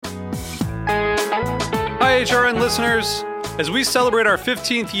HRN listeners. As we celebrate our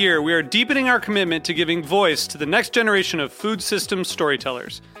 15th year, we are deepening our commitment to giving voice to the next generation of food systems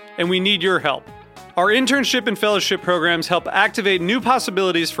storytellers, and we need your help. Our internship and fellowship programs help activate new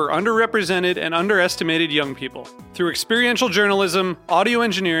possibilities for underrepresented and underestimated young people through experiential journalism, audio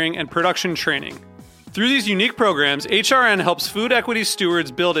engineering, and production training. Through these unique programs, HRN helps food equity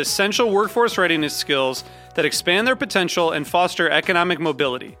stewards build essential workforce readiness skills that expand their potential and foster economic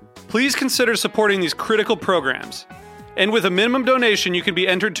mobility. Please consider supporting these critical programs. And with a minimum donation, you can be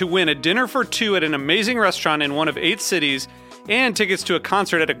entered to win a dinner for two at an amazing restaurant in one of 8 cities and tickets to a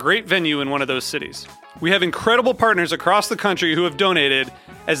concert at a great venue in one of those cities. We have incredible partners across the country who have donated,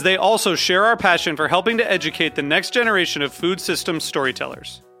 as they also share our passion for helping to educate the next generation of food systems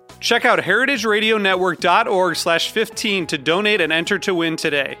storytellers. Check out heritageradionetwork.org/15 to donate and enter to win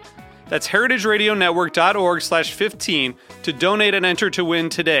today. That's heritageradionetwork.org/15 to donate and enter to win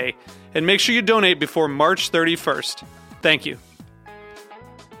today. And make sure you donate before March 31st. Thank you.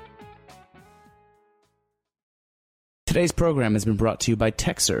 Today's program has been brought to you by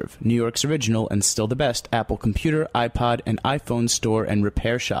TechServe, New York's original and still the best Apple computer, iPod, and iPhone store and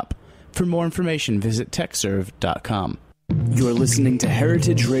repair shop. For more information, visit techserve.com. You're listening to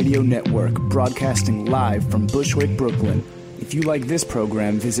Heritage Radio Network, broadcasting live from Bushwick, Brooklyn. If you like this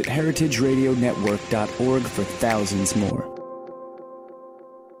program, visit heritageradionetwork.org for thousands more.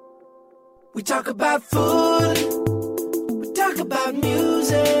 We talk about food, we talk about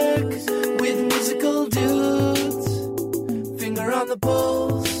music, with musical dudes, finger on the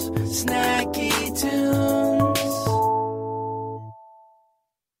pulse, snacky tunes.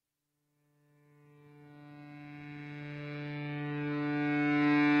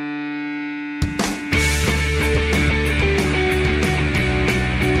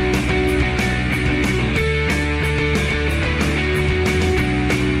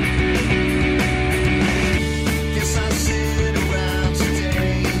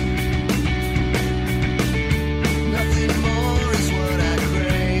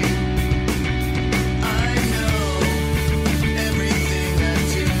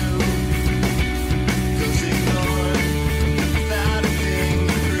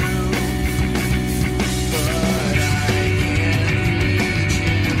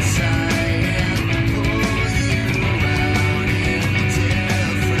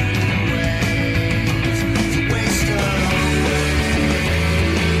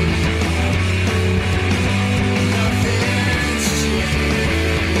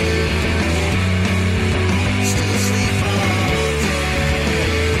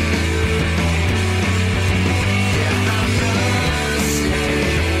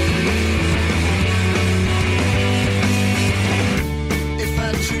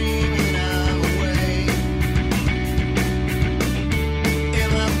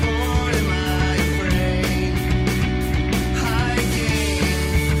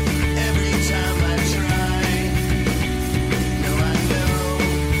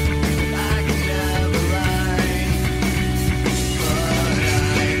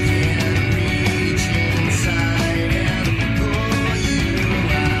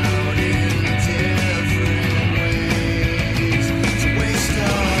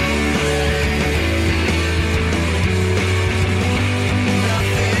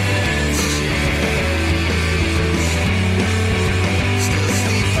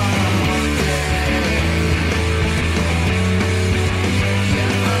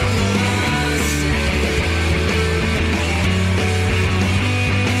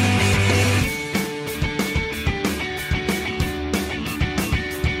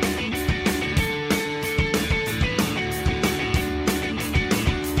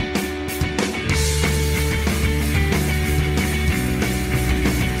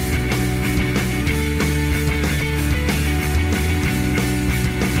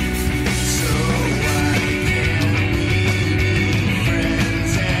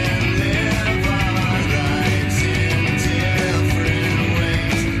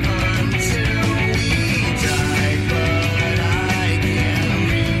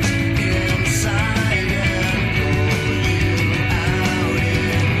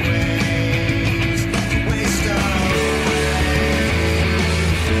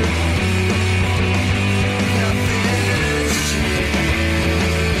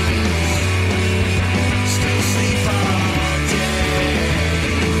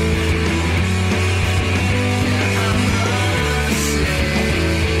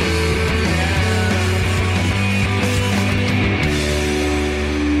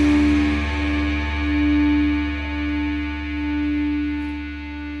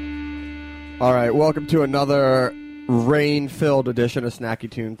 All right, welcome to another rain-filled edition of Snacky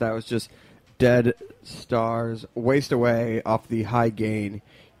Tunes. That was just Dead Stars Waste Away off the High Gain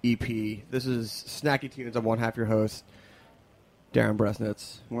EP. This is Snacky Tunes. I'm one half your host, Darren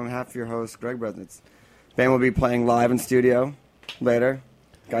Bresnitz. One half your host, Greg Bresnitz. Band will be playing live in studio later.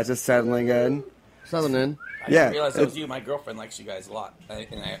 Guys just settling in. Settling in. I didn't realize that was you. My girlfriend likes you guys a lot.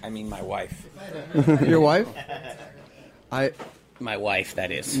 I mean my wife. Your wife? My wife,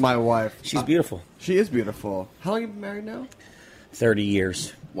 that is. My wife. She's beautiful. She is beautiful. How long have you been married now? 30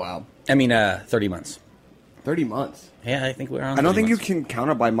 years. Wow. 30 months. 30 months? Yeah, I think we're on. I don't think months. you can count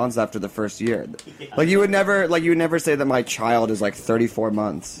it by months after the first year. Like you would never say that my child is like 34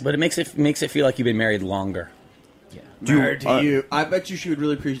 months. But it makes it feel like you've been married longer. Yeah. Married to you. I bet you she would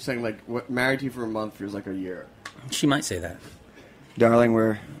really appreciate saying, like, what married to you for a month feels like a year. She might say that. Darling,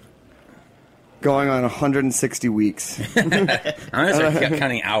 we're going on 160 weeks. I'm gonna start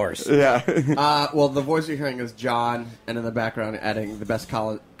counting hours. Yeah. Well, the voice you're hearing is John, and in the background, adding the best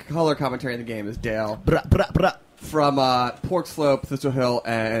color commentary in the game is Dale. From Pork Slope, Thistle Hill,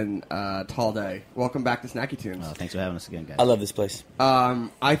 and Talde. Welcome back to Snacky Tunes. Oh, thanks for having us again, guys. I love this place.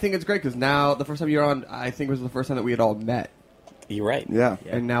 I think it's great because now, the first time you're on, I think was the first time that we had all met. You're right. Yeah.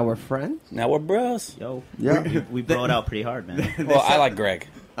 And now we're friends? Now we're bros. Yo, Yeah. we brought out pretty hard, man. Well, I like Greg.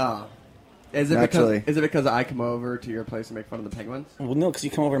 Is it Naturally. because I come over to your place and make fun of the penguins? Well, no, because you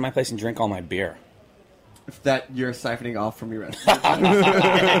come over to my place and drink all my beer. That you're siphoning off from your restaurant.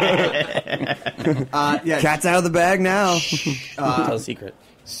 Yeah. Cat's out of the bag now. Tell a secret.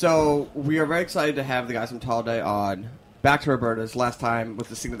 So we are very excited to have the guys from Talde on. Back to Roberta's. Last time was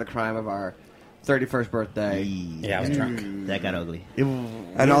the scene of the crime of our 31st birthday. Yeah, I was drunk. That got ugly.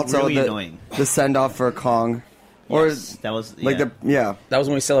 And also really annoying. the send off for Kong. Or Yes, that was like yeah. That was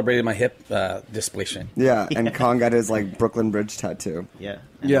when we celebrated my hip dysplasia. Yeah, and Kong got his like Brooklyn Bridge tattoo. Yeah.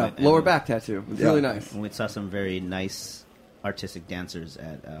 Yeah, And lower back tattoo. It's Yeah. really nice. And we saw some very nice artistic dancers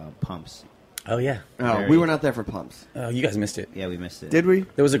at Pumps. Oh, yeah. Oh, we were not there for pumps. Oh, you guys missed it. Yeah, we missed it. Did we?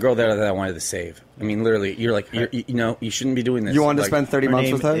 There was a girl there that I wanted to save. I mean, literally, you shouldn't be doing this. You wanted to Like, spend 30 her months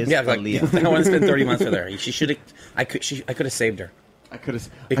name with her? is- Yeah, like, Aaliyah. I want to spend 30 months with her. She should have. I could have saved her. It could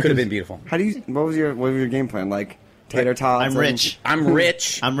have been beautiful. How do you? What was your game plan? Like tater tots? I'm and- rich. I'm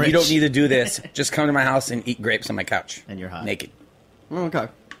rich. I'm rich. You don't need to do this. Just come to my house and eat grapes on my couch. And you're hot. Naked. Oh, okay.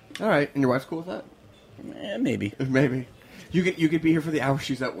 All right. And your wife's cool with that? Maybe. Maybe. You could be here for the hour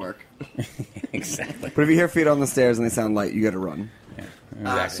she's at work. Exactly. But if you hear feet on the stairs and they sound light, you got to run. Yeah,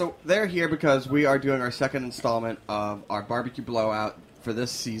 exactly. So they're here because we are doing our second installment of our barbecue blowout for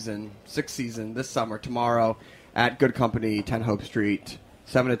this season, sixth season, this summer, tomorrow at Good Company, 10 Hope Street,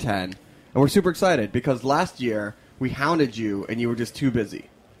 7 to 10. And we're super excited because last year we hounded you and you were just too busy.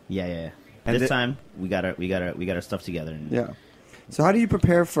 Yeah. And this time we got our stuff together. And Yeah. So how do you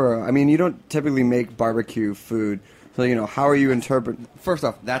prepare for? I mean, you don't typically make barbecue food. So how are you interpreting? First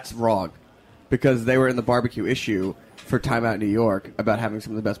off, that's wrong because they were in the barbecue issue for Time Out New York about having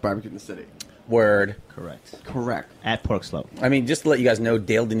some of the best barbecue in the city. Word. Correct. At Pork Slope. I mean, just to let you guys know,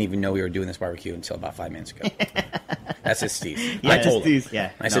 Dale didn't even know we were doing this barbecue until about 5 minutes ago. That's his Steve. Yeah, I told him. Steve.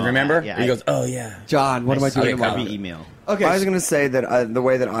 Yeah. I said, No, remembe? yeah, he goes, oh, yeah. John, what am I saw doing it tomorrow? every email. Okay. I was going to say that the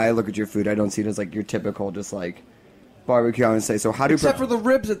way that I look at your food, I don't see it as like your typical just like barbecue. I would say. So how do you? Except for the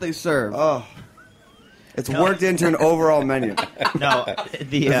ribs that they serve. Oh, it's worked into an overall menu. No,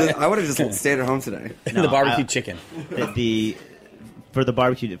 I would have just stayed at home today. The barbecue chicken. For the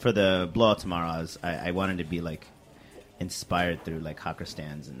barbecue for the blowout tomorrow, I wanted to be like inspired through like hawker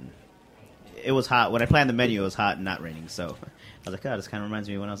stands, and it was hot when I planned the menu. It was hot and not raining, so I was like, "Oh, this kind of reminds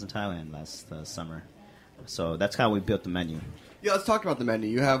me of when I was in Thailand last summer." So that's how we built the menu. Yeah, let's talk about the menu.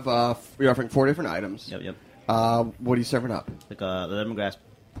 You have you're offering 4 different items. Yep. What are you serving up? Like a lemongrass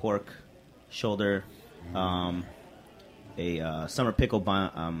pork shoulder, a summer pickle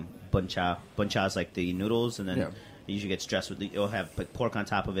bun cha. Bun cha is like the noodles, and then Yeah. it usually gets dressed with it'll have like pork on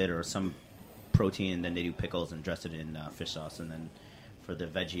top of it or some protein, and then they do pickles and dress it in fish sauce. And then for the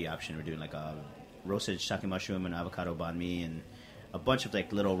veggie option, we're doing like a roasted shiitake mushroom and avocado banh mi, and a bunch of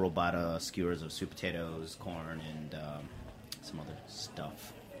like little robata skewers of sweet potatoes, corn, and some other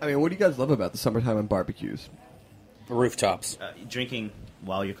stuff. I mean, what do you guys love about the summertime and barbecues? Rooftops. Drinking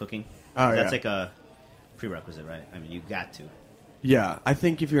while you're cooking. Oh, That's yeah. like a prerequisite, right? I mean, you got to. Yeah, I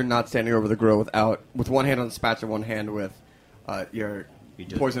think if you're not standing over the grill with one hand on the spatula, one hand with your You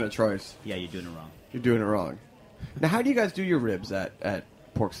do it. poison of choice, Yeah, you're doing it wrong. you're doing it wrong. Now, how do you guys do your ribs at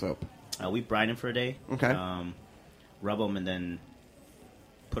Pork Slope? We brine them for a day. Okay. Rub them and then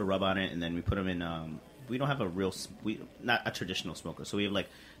put a rub on it, and then we put them in. We don't have a real, not a traditional smoker, so we have like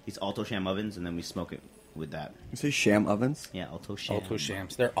these Alto Sham ovens, and then we smoke it with that. You say sham ovens? Yeah, Alto Sham. Alto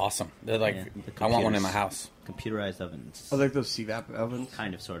Shams. They're awesome. They're like, Yeah, the I want one in computers. my house. Computerized ovens. Oh, like those CVAP ovens?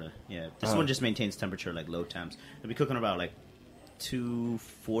 Kind of, sort of. Yeah. This one just maintains temperature, like low temps. It'll be cooking about like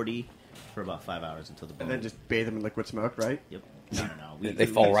 240 for about 5 hours until the bone. And then just bathe them in liquid smoke, right? Yep. No. They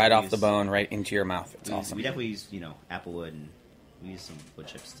fall right off the bone, right into your mouth. It's awesome. We definitely use, applewood, and we use some wood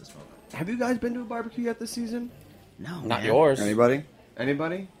chips to smoke. Have you guys been to a barbecue yet this season? No, Not man. yours. Anybody?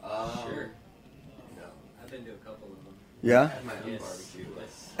 Anybody? Sure. No, I've been to a couple of them. Yeah? Had my own barbecue.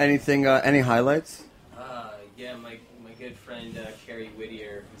 Anything? Any highlights? Yeah, my good friend Carrie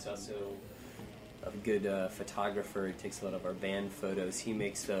Whittier, who's also a good photographer. He takes a lot of our band photos. He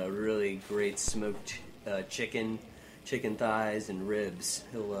makes really great smoked chicken thighs and ribs.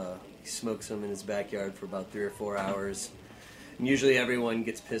 He'll he smokes them in his backyard for about 3 or 4 hours. And usually everyone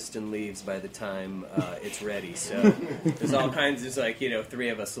gets pissed and leaves by the time it's ready. So there's all kinds. There's like 3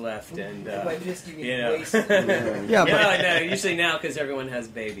 of us left, and Yeah, no, usually now because everyone has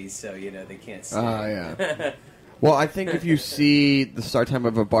babies, so they can't see. yeah. Well, I think if you see the start time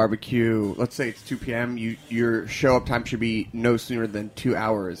of a barbecue, let's say it's 2 p.m., your show up time should be no sooner than 2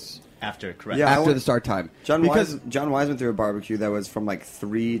 hours After, correct. Yeah. after the start time. John because Wise went through a barbecue that was from like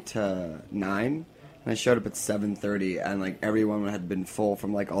 3 to 9, and I showed up at 7:30, and like everyone had been full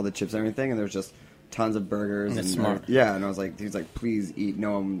from like all the chips and everything, and there was just tons of burgers. That's and smart. Yeah, and I was like, he's like, please eat.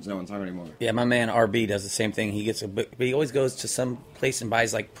 No one's hungry anymore. Yeah, my man RB does the same thing. He gets but he always goes to some place and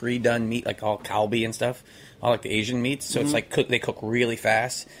buys like pre-done meat, like all kalbi and stuff, all like the Asian meats. So it's like they cook really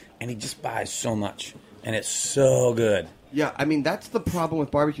fast, and he just buys so much, and it's so good. yeah, I mean that's the problem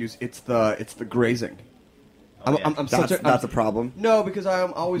with barbecues. It's the grazing. Oh, yeah. That's a problem. No, because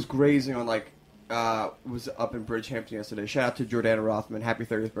I'm always grazing on like was up in Bridgehampton yesterday. Shout out to Jordana Rothman. Happy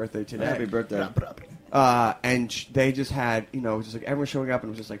 30th birthday today. Happy birthday. And they just had, just like everyone showing up, and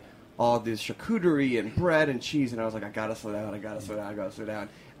it was just like all this charcuterie and bread and cheese, and I was like, I gotta slow down.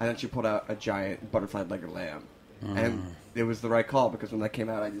 And then she pulled out a giant butterfly-legged lamb, and it was the right call because when that came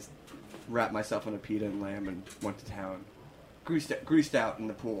out, I just wrapped myself in a pita and lamb and went to town. Greased out in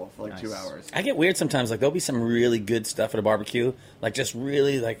the pool for like 2 hours. I get weird sometimes. Like there'll be some really good stuff at a barbecue, like just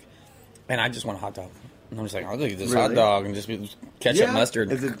really like, and I just want a hot dog. And I'm just like, I'll eat this hot dog and just ketchup,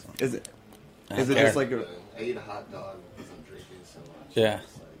 mustard. Is it care. just like a... I eat a hot dog because I'm drinking so much. Yeah.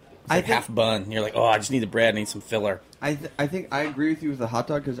 It's like half bun. You're like, oh, I just need the bread. I need some filler. I think I agree with you with the hot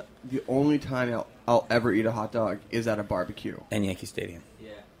dog because the only time I'll ever eat a hot dog is at a barbecue. And Yankee Stadium. Yeah.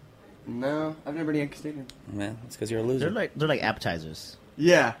 No, I've never been to Yankee Stadium. Man, it's because you're a loser. They're like appetizers.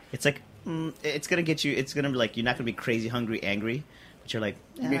 Yeah. It's like it's gonna get you. It's gonna be like you're not gonna be crazy hungry, angry, but you're like.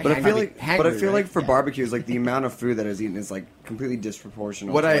 But I feel like for Yeah. barbecues, like the amount of food that is eaten is like completely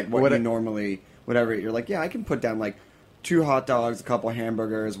disproportional What to I- like, what what you I- normally whatever. You're like, yeah, I can put down like 2 hot dogs, a couple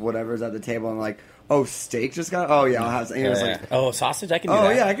hamburgers, whatever's at the table, and like, oh, steak just got. Oh yeah, I'll have. And it's like, oh, sausage? I can do oh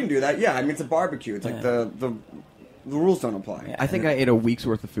that. yeah, I can do that. Yeah, I mean it's a barbecue. It's like the rules don't apply. Yeah. I think I ate a week's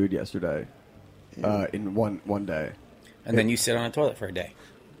worth of food yesterday, in one day. And then you sit on a toilet for a day.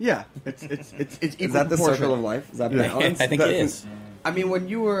 Yeah, it's Is equal that the proportion. circle of life? Is that I balance? think it is. I mean, when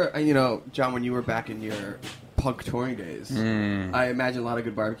you were, John, when you were back in your punk touring days, I imagine a lot of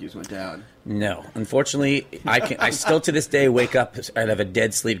good barbecues went down. No, unfortunately, I still to this day wake up out of a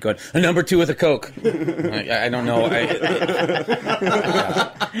dead sleep going, a number 2 with a Coke. I don't know.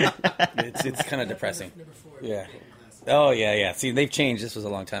 It's kind of depressing. Yeah. Oh yeah. See, they've changed. This was a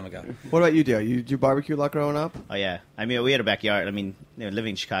long time ago. What about you, Dale? You did you barbecue a lot growing up? Oh yeah, I mean we had a backyard. I mean,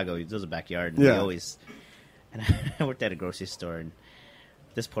 living in Chicago, there's a backyard. And Yeah. we always. And I worked at a grocery store, and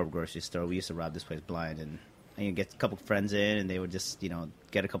this poor grocery store, we used to rob this place blind, and you'd get a couple friends in, and they would just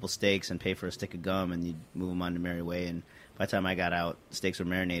get a couple steaks and pay for a stick of gum, and you'd move them on the merry way. And by the time I got out, steaks were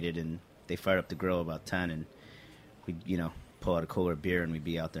marinated, and they fired up the grill about 10, and we'd pull out a cooler of beer, and we'd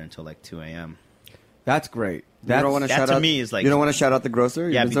be out there until like 2 a.m. That's great. You don't want to that shout to out. me is like- you don't want to shout out the grocer.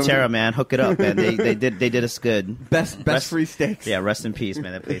 Yeah, You did Butera, something? man, hook it up, man. They did us good. Best free steaks. Yeah, rest in peace,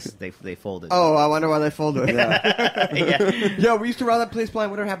 man. That place they folded. Oh, I wonder why they folded. Yeah. yeah. Yo, we used to rob that place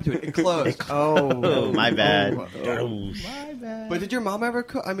blind. Whatever happened to it? It closed. Oh, my bad. But did your mom ever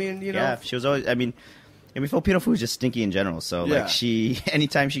cook? I mean, Yeah, she was always. I mean, Filipino food is just stinky in general. So Yeah. like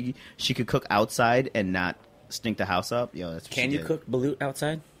anytime she could cook outside and not stink the house up. That's what Can she you did. cook balut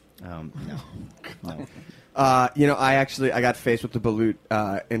outside? No. I got faced with the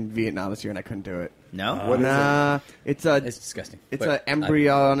balut in Vietnam this year, and I couldn't do it. No. It's It's disgusting. It's But an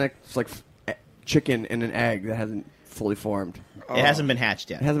embryonic, it's like chicken and an egg that hasn't fully formed. It hasn't been hatched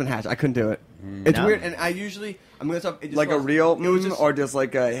yet. It hasn't been hatched. I couldn't do it. It's No? weird, and I usually it just Like a was- real, It was just or just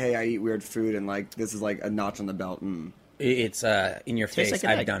like a, hey, I eat weird food, and like this is like a notch on the belt. It's in your Tastes face. like an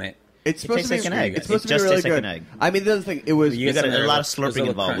I've egg. done it. It's supposed tastes to be like an egg. It's supposed It to be just really tastes like good. an egg. I mean, the other thing, it was. You got a lot of There's a slurping little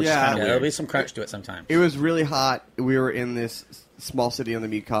involved, crunch. which is Yeah. kind of There'll weird. be some crunch to it sometimes. It was really hot. We were in this small city on the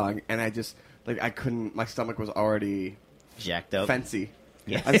Mekong, and I just I couldn't. My stomach was already Jacked up. fancy.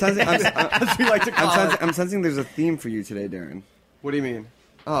 Yeah. I'm sensing, As we like to call it. I'm sensing there's a theme for you today, Darren. What do you mean?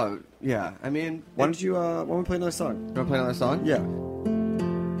 Oh, yeah. I mean, Why don't we play another song? You want to play another song? Yeah.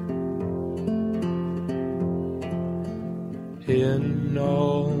 In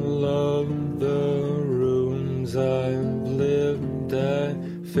all of the rooms I've lived, I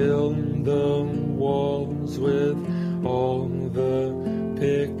filled the walls with all the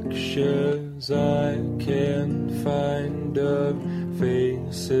pictures I can find of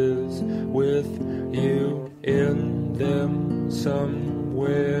faces with you in them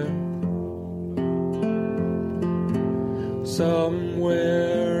somewhere.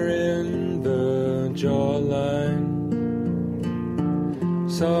 Somewhere in the jawline,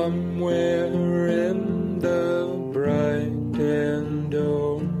 somewhere in the bright and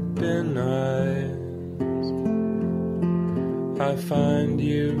open eyes, I find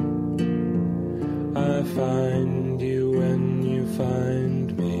you when you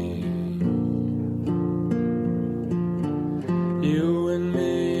find me. You and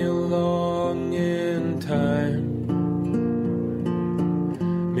me along in time,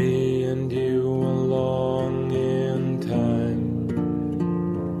 me and you along in time.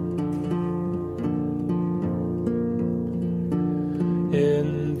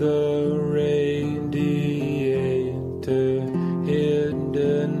 In the radiator,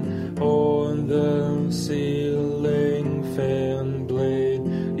 hidden on the ceiling fan blade,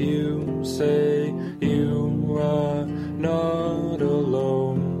 you say you are not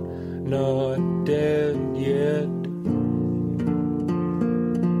alone, not dead yet.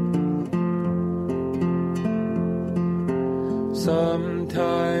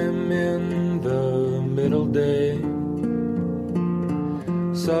 Sometime in the middle day,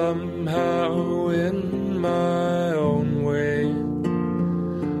 somehow in my own way,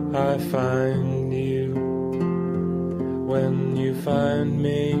 I find you when you find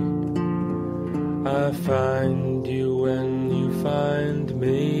me. I find you when you find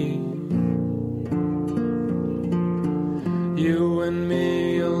me. You and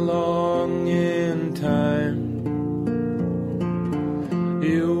me along in time.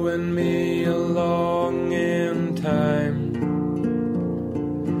 You and me along in time.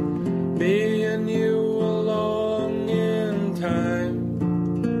 Me and you along in time.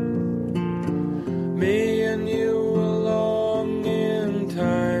 Me and you along in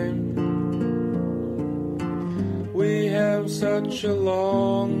time. We have such a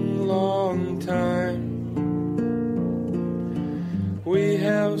long, long time. We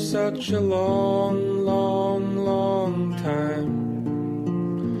have such a long, long, long time.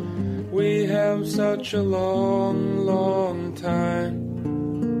 We have such a long, long time.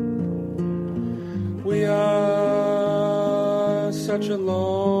 We are such a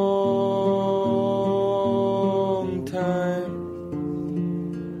long time.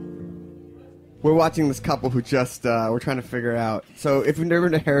 We're watching this couple who just we're trying to figure out. So if you've never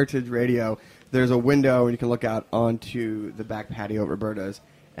been to Heritage Radio, there's a window and you can look out onto the back patio at Roberta's,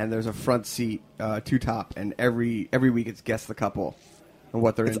 and there's a front seat, two top, and every week it's guess the couple and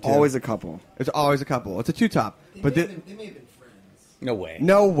what they're It's into. always a couple. It's always a couple. It's a two top, but They may have been friends. No way.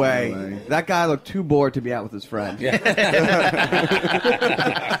 no way. No way. That guy looked too bored to be out with his friend. Yeah,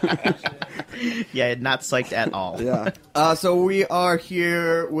 not psyched at all. Yeah. So we are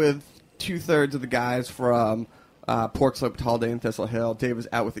here with 2/3 of the guys from Pork Slope, Talde, and Thistle Hill. Dave is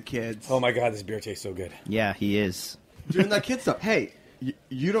out with the kids. Oh my god, this beer tastes so good. Yeah, he is. Doing that kid stuff. Hey,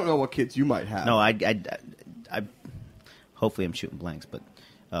 you don't know what kids you might have. No, I hopefully I'm shooting blanks, but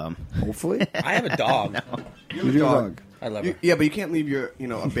Hopefully. I have a dog. You You do a dog. I love her. Yeah, but you can't leave your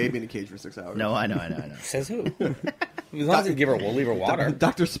a baby in a cage for 6 hours. no, I know. Says who? As long as we'll leave her water.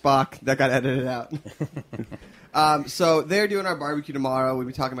 Dr. Spock, that got edited out. So they're doing our barbecue tomorrow. We'll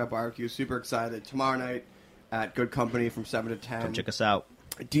be talking about barbecue. Super excited. Tomorrow night at Good Company from 7 to 10. Come check us out.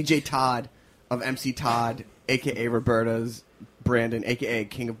 DJ Todd of MC Todd, a.k.a. Roberta's, Brandon, a.k.a.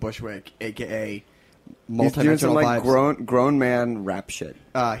 King of Bushwick, a.k.a. He's doing some Multidimensional like Vibes. grown man rap shit.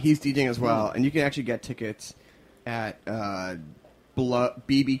 He's DJing as well, and you can actually get tickets at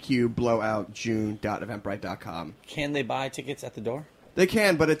BBQ Blowout June.eventbrite.com. Can they buy tickets at the door? They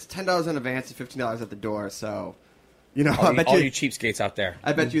can, but it's $10 in advance and $15 at the door. So, I All bet you you cheapskates out there.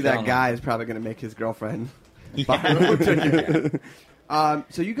 I bet you Down that on guy is probably going to make his girlfriend buy her own ticket.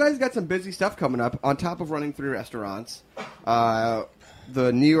 So you guys got some busy stuff coming up. On top of running 3 restaurants, the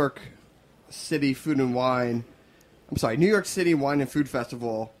New York City Wine and Food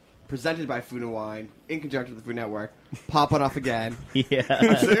Festival presented by Food and Wine, in conjunction with the Food Network, popping off again.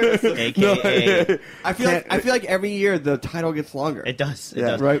 Yeah. Seriously. AKA. I feel like every year the title gets longer. It does. It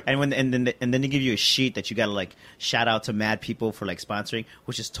Yeah, does. right. And then they give you a sheet that you got to like shout out to mad people for like sponsoring,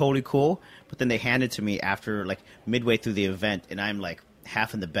 which is totally cool. But then they hand it to me after like midway through the event, and I'm like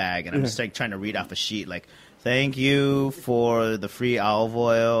half in the bag, and I'm just like trying to read off a sheet like, thank you for the free olive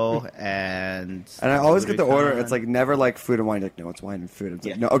oil And I always get the order. It's like never like Food and Wine. Like, no, it's wine and food. It's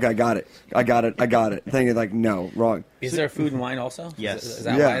like, no, okay, I got it. Then you're like, no, wrong. Is there Food and Wine also? Yes. Is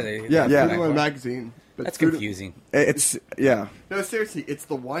that Yeah, why they? yeah, Yeah. Food and Wine magazine. But That's Food- confusing. It's yeah. No, seriously, it's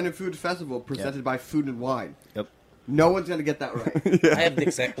the Wine and Food Festival presented by Food and Wine. Yep. No one's gonna get that right. I have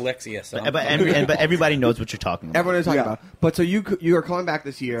dyslexia, so But everybody knows what you're talking about. Everyone is talking Yeah. about. But so you are coming back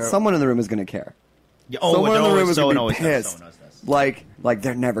this year. Someone in the room is gonna care. Yeah, Someone in the room is someone gonna be always does, pissed. someone always does. Like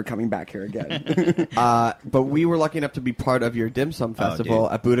they're never coming back here again. But we were lucky enough to be part of your dim sum festival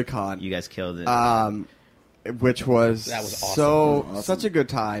dude. at Budokan. You guys killed it. Which was, That was awesome. such a good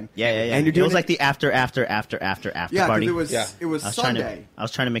time. yeah. And you're It doing was like the after yeah, because party. it was Yeah. it was I was Sunday.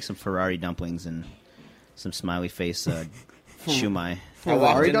 trying to make some Ferrari dumplings and some smiley face shumai. I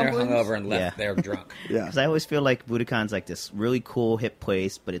walked Ferrari in there dumplings? hungover and left Yeah. there drunk. Yeah. Because I always feel like Budokan's like this really cool hip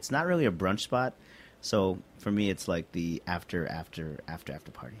place, but it's not really a brunch spot. So for me, it's like the after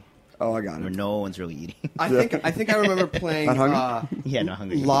party Oh, I got where it. no one's really eating. I think I remember playing Not hungry? Yeah, no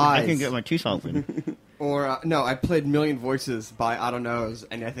hungry. Lies. I can get my teeth open. or no, I played Million Voices by I Don't Knows,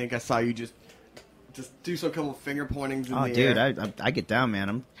 and I think I saw you just do some couple finger pointings in Oh, the dude, air. I get down,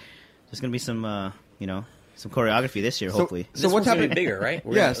 man. There's gonna be some some choreography this year, hopefully. So This what's one's gonna be happening? bigger, right?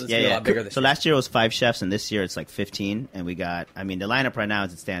 Yes. It's Yeah, gonna be a yeah. lot bigger this So year. last year it was 5 chefs, and this year it's like 15. And we got, the lineup right now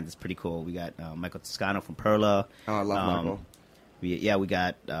as it stands is pretty cool. We got Michael Toscano from Perla. Oh, I love Michael. We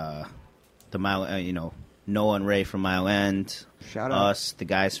got the Mile, Noah and Ray from Mile End. Shout out. Us, the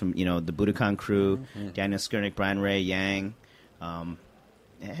guys from the Budokan crew, Daniel Skurnick, Brian Ray, Yang.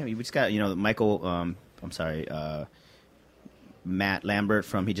 We just got Michael. Matt Lambert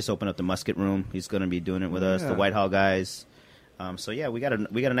he just opened up the Musket Room. He's going to be doing it with us. The Yeah. Whitehall guys. So yeah, we got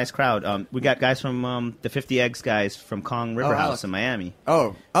a nice crowd. We got guys from the 50 Eggs guys from Kong River House Alex. in Miami.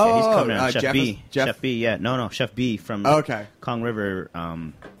 Oh, Yeah, he's coming out. Chef Jeff B. Jeff? Chef B. Yeah, no, Chef B from Okay. Kong River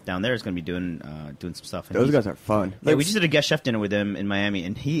down there is going to be doing some stuff. And Those he's- guys are fun. Yeah, we just did a guest chef dinner with him in Miami,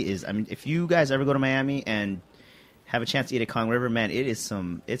 and he is. I mean, if you guys ever go to Miami and have a chance to eat at Kong River, man, it's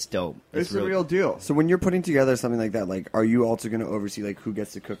dope. It's the really- real deal. So when you're putting together something like that, like, are you also going to oversee like who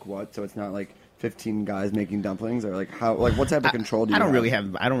gets to cook what? So it's not like 15 guys making dumplings, or like how, like what type of control do you? I don't really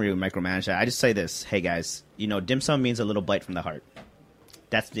micromanage that. I just say this: hey guys, dim sum means a little bite from the heart.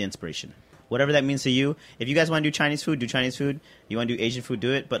 That's the inspiration. Whatever that means to you. If you guys want to do Chinese food, do Chinese food. You want to do Asian food,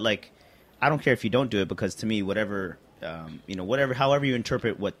 do it. But like, I don't care if you don't do it, because to me, whatever, however you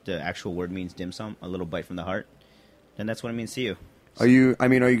interpret what the actual word means, dim sum, a little bite from the heart, then that's what it means to you. Are you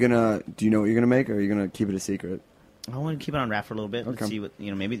gonna? Do you know what you're gonna make, or are you gonna keep it a secret? I want to keep it on wrap for a little bit. Okay. Let's see what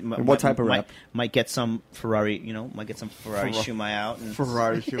maybe. What type of wrap? Might get some Ferrari. Might get some Ferrari shumai out and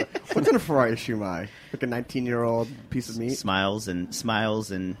Ferrari shumai. What's in a Ferrari shumai? Like a 19-year-old piece of meat? smiles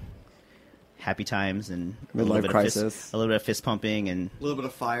and happy times and a little Midlife bit crisis. a little bit of fist pumping, and A little bit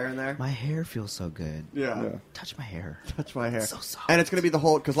of fire in there? my hair feels so good. Yeah. Touch my hair. Touch my hair. So soft. And it's going to be the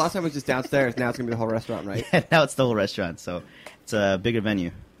whole, because last time it was just downstairs, now it's going to be the whole restaurant, right? Now it's the whole restaurant, so it's a bigger venue,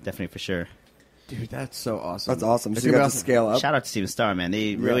 definitely for sure. Dude, that's so awesome. That's awesome. It's So you gonna got be to awesome. scale up. Shout out to Steven Starr, man.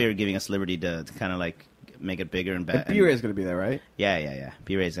 They really are giving us liberty to kind of like make it bigger and better. And B-Ray's going to be there, right? Yeah.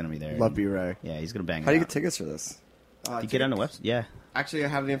 B-Ray's gonna be there. Love B-Ray. Yeah, he's gonna bang. How do you it get tickets for this? out. You get on the website? Yeah. Actually, I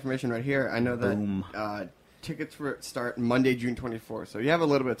have the information right here. I know Boom. that tickets start Monday, June 24th, so you have a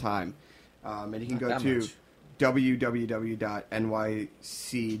little bit of time. And you can go Not that to much.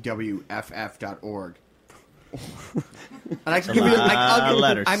 www.nycwff.org. And I can give you Lot of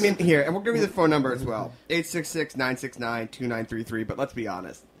letters. I'm in here, and we'll give you the phone number as well. 866-969-2933. But let's be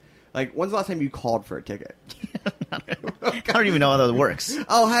honest. Like, when's the last time you called for a ticket? I don't even know how that works.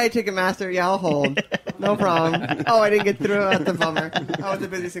 Oh, hi, Ticketmaster. Yeah, I'll hold. No problem. Oh, I didn't get through. That's a bummer. Oh, it's a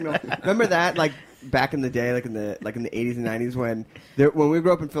busy signal. Remember that, like, back in the day, like in the 80s and 90s, when we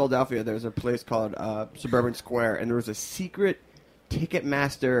grew up in Philadelphia, there was a place called Suburban Square, and there was a secret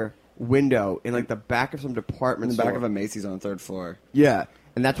Ticketmaster window in like the back of some department In the back store. of a Macy's on the 3rd floor. Yeah,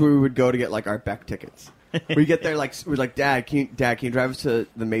 and that's where we would go to get like our Beck tickets. We get there like we're like, Dad, can you drive us to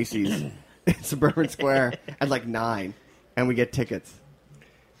the Macy's in Suburban Square at like 9, and we get tickets.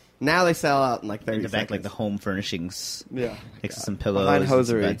 Now they sell out in like 30 In the back, seconds. like the home furnishings. Yeah. Next to some pillows, Behind and some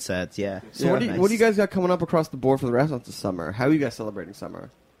hosiery. bed sets. Yeah. So what do you guys got coming up across the board for the restaurants this summer? How are you guys celebrating summer?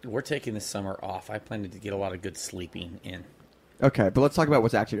 We're taking this summer off. I plan to get a lot of good sleeping in. Okay, but let's talk about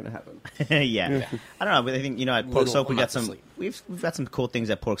what's actually going to happen. Yeah. I don't know, but I think at Pork Slope we got some. We've got some cool things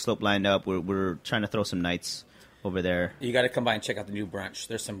at Pork Slope lined up. We're trying to throw some nights over there. You got to come by and check out the new brunch.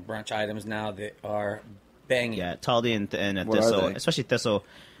 There's some brunch items now that are banging. Yeah, Talde and Thistle, especially Thistle.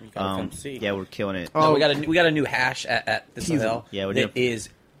 Come see. Yeah, we're killing it. No, we got a new hash at Thistle Hill. Yeah, that is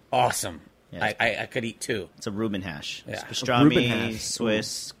awesome. Yeah, I could eat 2. It's a Reuben hash. Yeah. Pastrami,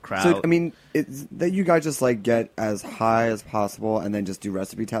 Swiss, kraut. So I mean, it's that you guys just like get as high as possible and then just do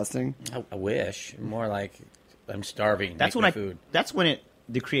recipe testing. I wish more like I'm starving. That's Make when me food. That's when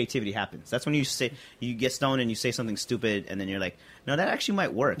the creativity happens. That's when you get stoned and you say something stupid, and then you're like, no, that actually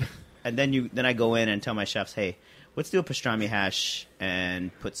might work. And then I go in and tell my chefs, hey, let's do a pastrami hash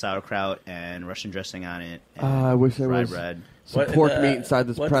and put sauerkraut and Russian dressing on it. And I wish there fried was bread. some pork meat inside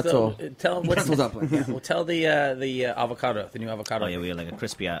this pretzel. Pretzel dumpling. Yeah, well, tell the avocado, the new avocado. Oh yeah, we have like a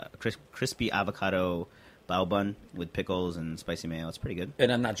crispy avocado bao bun with pickles and spicy mayo. It's pretty good.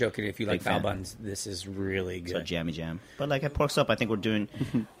 And I'm not joking. If you like Big bao fan. buns, this is really good. It's a jammy jam. But like at Pork Slope, I think we're doing,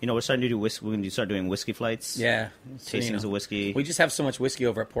 we're starting to do whiskey. We're going to start doing whiskey flights. Yeah, Tastings of whiskey. We just have so much whiskey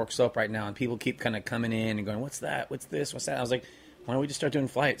over at Pork Slope right now, and people keep kind of coming in and going, "What's that? What's this? What's that?" I was like, "Why don't we just start doing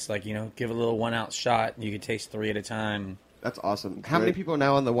flights? Like, give a little 1 ounce shot. And you could taste 3 at a time." That's awesome. How many people are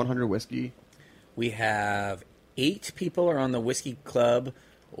now on the 100 whiskey? We have 8 people are on the whiskey club.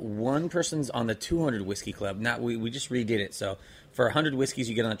 1 person's on the 200 whiskey club. Now we just redid it. So for 100 whiskeys,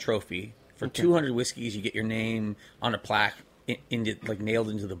 you get on a trophy. For 200 whiskeys, you get your name on a plaque, nailed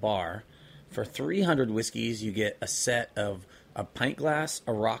into the bar. For 300 whiskeys, you get a set of a pint glass,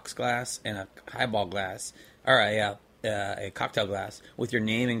 a rocks glass, and a highball glass, or a cocktail glass with your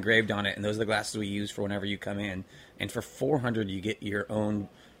name engraved on it. And those are the glasses we use for whenever you come in. And for 400, you get your own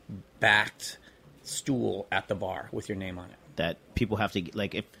backed stool at the bar with your name on it. That people have to,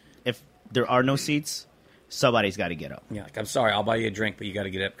 like, if there are no seats, somebody's got to get up. Yeah, like, I'm sorry, I'll buy you a drink, but you got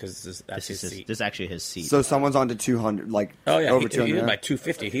to get up because that's his seat. This is actually his seat. So someone's on to 200, like over 200. He's by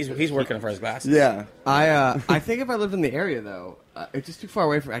 250. He's working for his glasses. Yeah, I think if I lived in the area though, it's just too far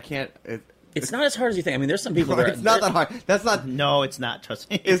away from. I can't. It's not as hard as you think. I mean, there's some people that it's not that hard. That's not. No, it's not. Trust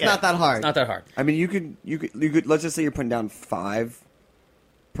me. It's not that hard. It's not that hard. I mean, you could. Let's just say you're putting down 5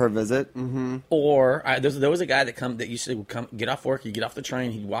 per visit. Mm-hmm. Or there was a guy that used to come get off work. He'd get off the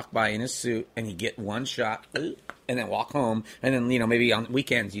train. He'd walk by in his suit and he'd get 1 shot and then walk home. And then maybe on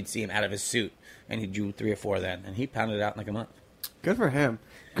weekends you'd see him out of his suit and he'd do 3 or 4 then, and he pounded it out in like a month. Good for him.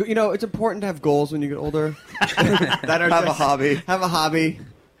 It's important to have goals when you get older. Have a hobby. Have a hobby.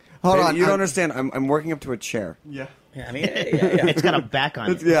 Hold on. You don't understand. I'm working up to a chair. Yeah. Yeah, I mean, it's got a back on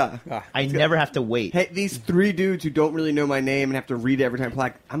it. Yeah. I never have to wait. Hey, these 3 dudes who don't really know my name and have to read it every time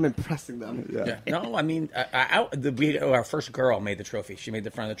plaque, I'm impressing them. Yeah. No, I mean, our first girl made the trophy. She made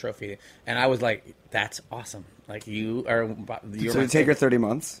the front of the trophy, and I was like, "That's awesome!" Like you are. So it take her 30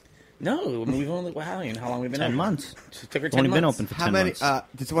 months? No, I mean, we've only how long we've been 10 open? months. It took her 10 Only months. been open for 10 How many? months.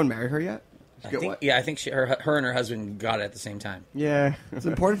 Did someone marry her yet? I think her and her husband got it at the same time. Yeah. It's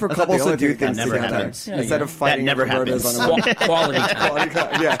important for That's not the couples to only do thing things that never together happens. Yeah, instead of fighting That never over murders happens. on a Quality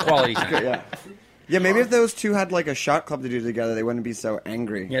time. Yeah. Quality time. Yeah. Yeah, maybe if those two had like a shot club to do together, they wouldn't be so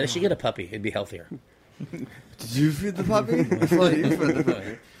angry. Yeah, they should get a puppy. It'd be healthier. Did you feed the puppy? Well, you fed the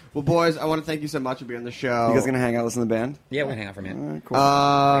puppy. Well, boys, I want to thank you so much for being on the show. You guys gonna hang out, listen to the band? Yeah, we'll hang out for a minute. Cool.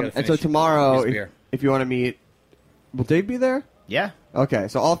 gotta And so finish tomorrow, this beer. if you want to meet, will Dave be there? Yeah. Okay,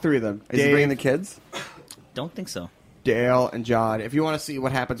 so all 3 of them. Is he bringing the kids? Don't think so. Dale, and John. If you want to see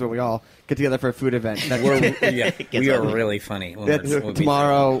what happens when we all get together for a food event, that's We are really funny. When we'll be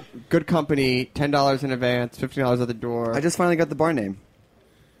tomorrow. Good company, $10 in advance, $15 at the door. I just finally got the bar name.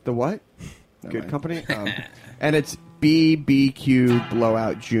 The what? Never Good mind. company? And it's BBQ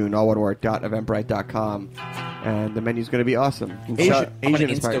Blowout June, all one word, .eventbrite.com. And the menu's going to be awesome. I'm gonna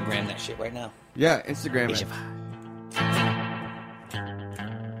inspired. Instagram that shit right now. Yeah, Instagram it.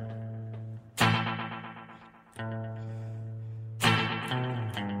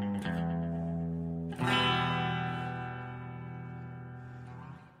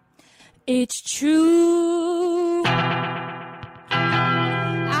 It's true, I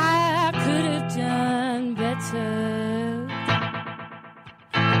could have done better,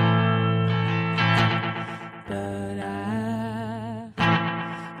 but I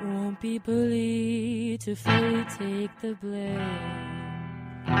won't be bullied to fully take the blame.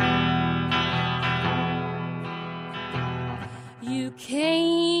 You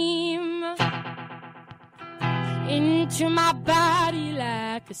came into my body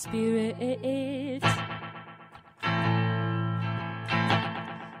like a spirit,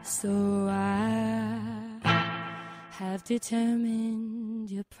 so I have determined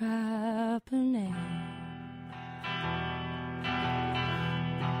your proper name.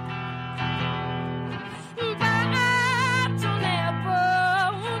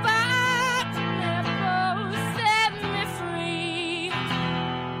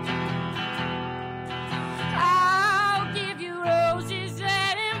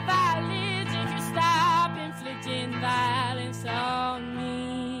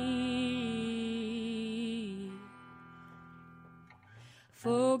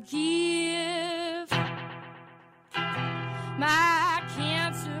 forgive my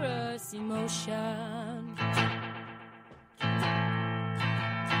cancerous emotion.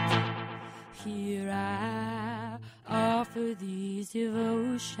 Here I offer these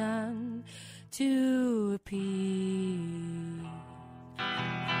devotion to appease.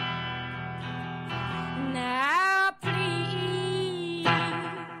 Now please,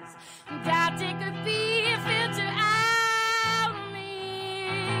 God, take a beer filter out of me,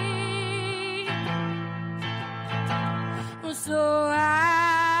 so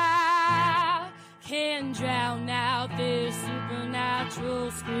I can drown out this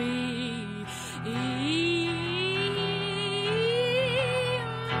supernatural scream.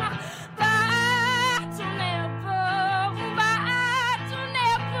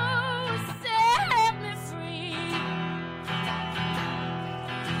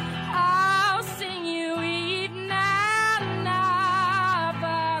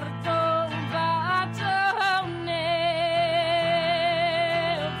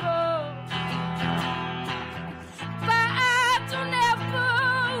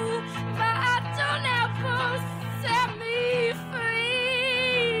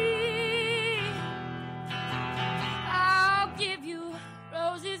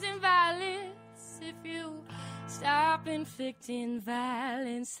 Stop inflicting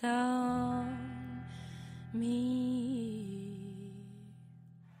violence on me.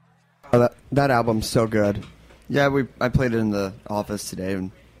 Oh, that album's so good. Yeah, I played it in the office today,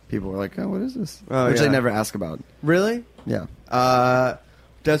 and people were like, "Oh, what is this?" Oh, Which yeah. they never ask about. Really? Yeah.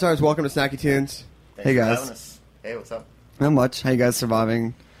 Desards, welcome to Snacky Tunes. Hey, guys. Hey, what's up? Not much. How you guys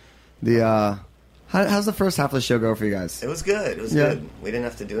surviving? How's the first half of the show go for you guys? It was good. It was Yeah. good. We didn't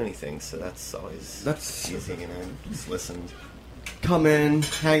have to do anything, so that's always easy, you know. Just listened. Come in,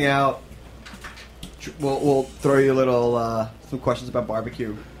 hang out. We'll throw you a little some questions about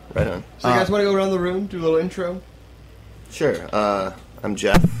barbecue. Right on. So you guys want to go around the room, do a little intro? Sure. I'm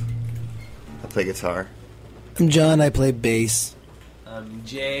Jeff. I play guitar. I'm John. I play bass. I'm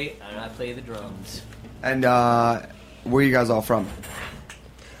Jay, and I play the drums. And where are you guys all from?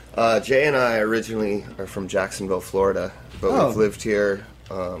 Jay and I originally are from Jacksonville, Florida, but we've lived here,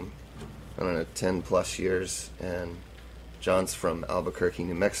 I don't know, 10 plus years, and John's from Albuquerque,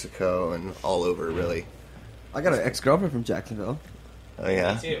 New Mexico, and all over, really. I got an ex-girlfriend from Jacksonville. Oh,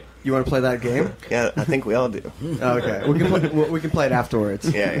 yeah? Me too. You want to play that game? Yeah, I think we all do. Okay, we can play it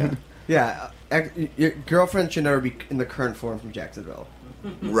afterwards. Yeah. Yeah, your girlfriend should never be in the current form from Jacksonville.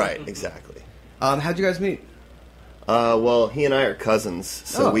 Right, exactly. How'd you guys meet? Well, he and I are cousins,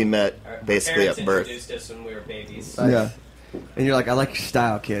 so we met basically Parents at birth. introduced us when we were babies. Yeah. And you're like, I like your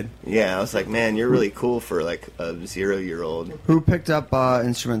style, kid. Yeah, I was like, man, you're really cool for like a 0-year-old. Who picked up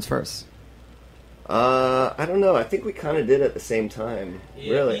instruments first? I don't know. I think we kind of did at the same time.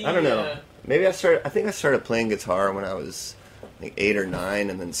 Yeah, really, I don't know. Maybe I think I started playing guitar when I was like 8 or 9,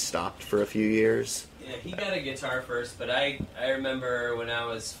 and then stopped for a few years. Yeah, he got a guitar first, but I remember when I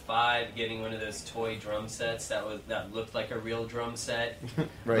was 5 getting one of those toy drum sets that looked like a real drum set,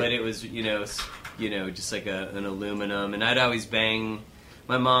 Right. but it was just like an aluminum, and I'd always bang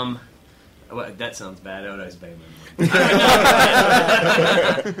my mom. Well, that sounds bad. I would always bang my mom.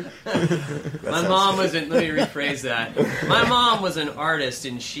 My mom wasn't. Let me rephrase that. My mom was an artist,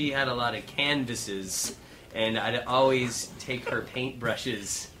 and she had a lot of canvases, and I'd always take her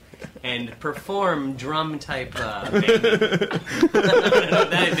paintbrushes and perform drum type banging. I don't know if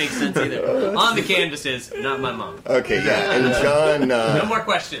that makes sense either. On the canvases, not my mom. Okay, yeah. And John. No more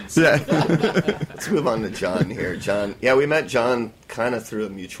questions. Yeah. Let's move on to John here. John. Yeah, we met John kind of through a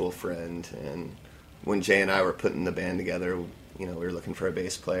mutual friend, and when Jay and I were putting the band together, we were looking for a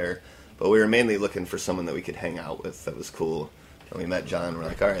bass player, but we were mainly looking for someone that we could hang out with that was cool. And we met John. We're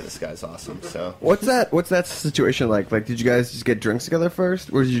like, all right, this guy's awesome. So What's that situation like? Like, did you guys just get drinks together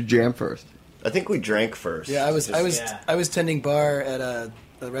first, or did you jam first? I think we drank first. Yeah, I was tending bar at a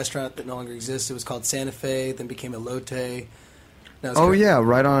restaurant that no longer exists. It was called Santa Fe, then became Elote. Oh yeah,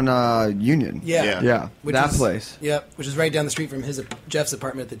 right on Union. Yeah. That place. Yep, which is right down the street from Jeff's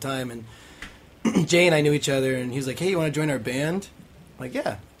apartment at the time. And Jay and I knew each other, and he was like, "Hey, you want to join our band?" I'm like,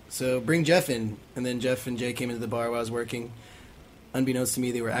 yeah. So bring Jeff in, and then Jeff and Jay came into the bar while I was working. Unbeknownst to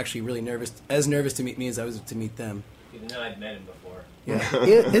me, they were actually really nervous to meet me as I was to meet them. Even though I'd met him before. Yeah.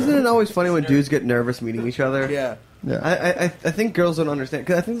 Isn't it always funny when dudes get nervous meeting each other? Yeah. I think girls don't understand,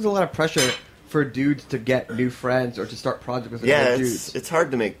 because I think there's a lot of pressure for dudes to get new friends or to start projects with other dudes. It's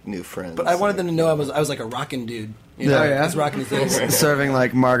hard to make new friends. But I wanted them to know I was like a rockin' dude. You Yeah. know? Oh, yeah? I was rocking things. Serving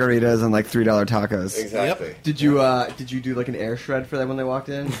like margaritas and like $3 tacos. Exactly. Yep. Did you do like an air shred for them when they walked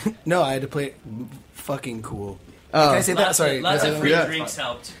in? No, I had to play fucking cool. Can I say that? Lots Sorry. of, lots Can I of say free that? drinks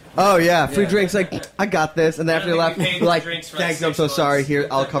helped. Oh yeah, free Yeah. drinks. Like I got this, and then after they I left, don't think we paid we're like, for drinks for like thanks, I'm 6 so sorry. months. Here,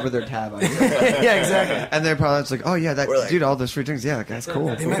 I'll cover their tab. Yeah, exactly. And they're probably just like, oh yeah, that We're like- dude, all those free drinks. Yeah, that guy's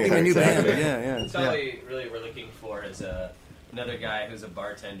cool. They might be my new band. Yeah, yeah. That's all we really were looking for is another guy who's a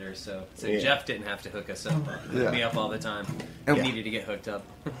bartender. So Jeff didn't have to hook us up, hook me up all the time. We needed to get hooked up.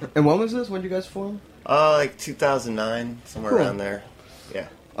 And when was this? When did you guys form? Like 2009, somewhere Cool. around there. Yeah.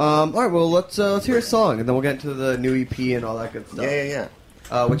 All right. Well, let's hear a song, and then we'll get into the new EP and all that good stuff. Yeah.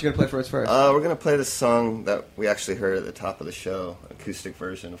 What you gonna play for us first? We're gonna play this song that we actually heard at the top of the show, acoustic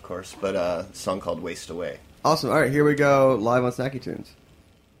version, of course, but a song called "Waste Away." Awesome. All right, here we go. Live on Snacky Tunes.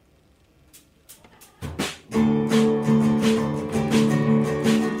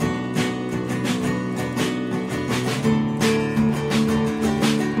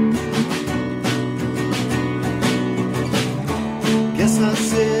 Guess I'll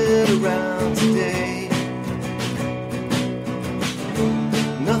sit around today.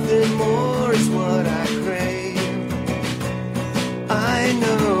 Nothing more is what I crave. I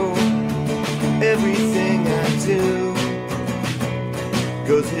know everything I do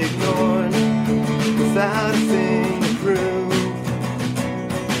goes ignored without a thing to prove.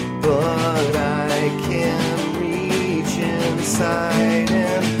 But I can reach inside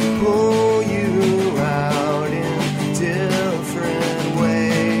and pull you out in different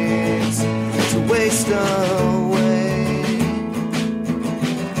ways to waste away.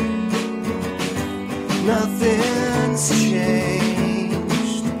 Nothing's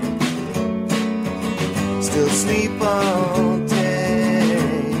changed. Still sleep all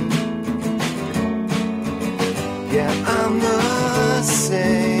day. Yeah, I'm the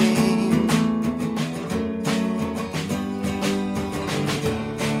same.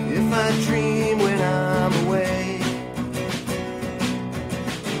 If I dream when I'm away,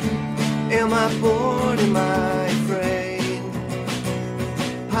 am I bored? Am I afraid?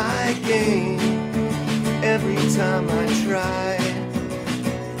 I gain every time I try.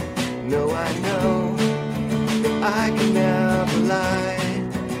 No, I know that I can never lie,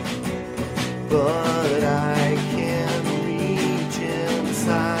 but I can reach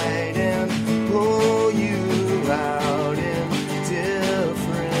inside and pull you out in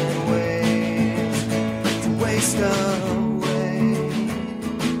different ways to waste away.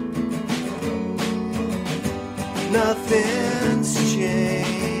 Nothing's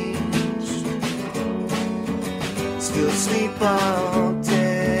changed. Still sleep all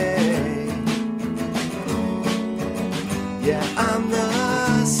day. Yeah, I'm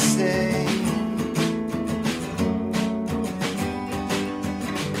the same.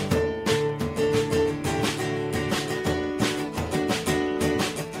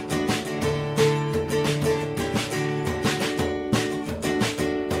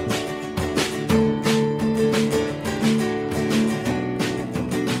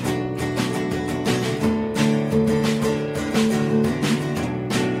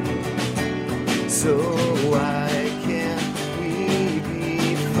 So why can't we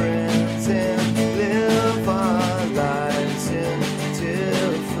be friends and live our lives in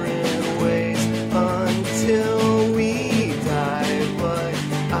different ways until we die? But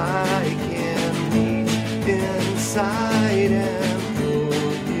I can reach inside and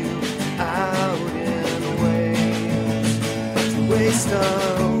pull you out in ways to waste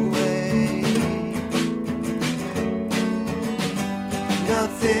away.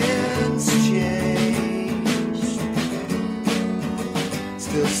 Nothing's changed.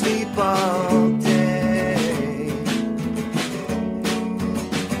 Still sleep all day.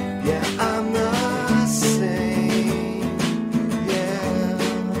 Yeah, I'm the same. Yeah.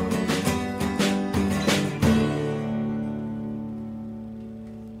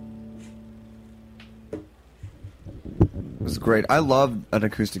 It was great. I love an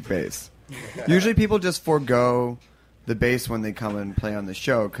acoustic bass. Usually people just forego the bass when they come and play on the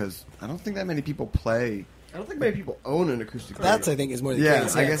show because I don't think that many people play. I don't think many people own an acoustic. That's, I think, is more the Yeah,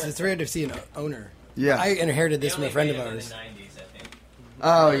 case. I guess- it's rare to see an owner. Yeah. I inherited this They from a only friend made of them in ours. the 90s, I think.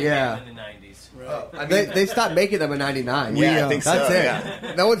 Oh They made yeah. them in the 90s. Right. They stopped making them in '99. Yeah, I think so, That's it.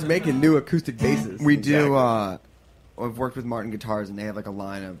 yeah. No one's making new acoustic basses. We do. I've worked with Martin Guitars, and they have like a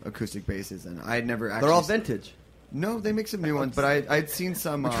line of acoustic basses, and I had never actually. They're all vintage. No, they make some new ones, but I'd seen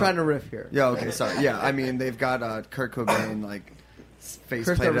some. We're trying to riff here. Yeah. Okay. Sorry. Yeah. I mean, they've got Kurt Cobain like face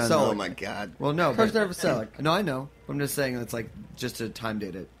Kurt plated on. Novoselic. Oh my god. Well, no. Kurt's but- Novoselic. No, I know. I'm just saying that's like just to time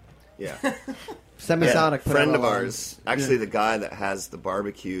date it. Yeah. Semisonic. put friend out of a line. ours. Actually, the guy that has the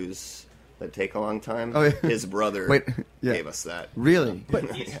barbecues that take a long time. Oh, yeah. His brother Wait, yeah. gave us that. Really?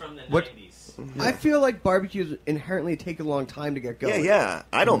 He's from the What- 90s. I feel like barbecues inherently take a long time to get going. Yeah.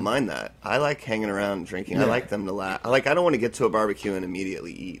 I don't mind that. I like hanging around and drinking. I like them to laugh. I don't want to get to a barbecue and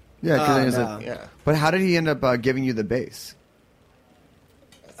immediately eat. Yeah, no. Yeah. But how did he end up giving you the bass?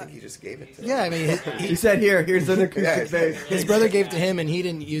 I think he just gave it to Yeah, I mean, He said, here's an acoustic bass. his brother gave it to him, and he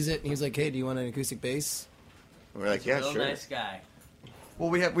didn't use it. And he was like, "Hey, do you want an acoustic bass?" We're like, yeah, Real sure. nice guy. Well,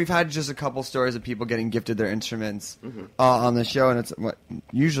 we've had just a couple stories of people getting gifted their instruments on the show, and it's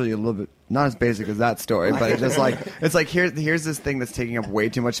usually a little bit not as basic as that story, but it's just like here's this thing that's taking up way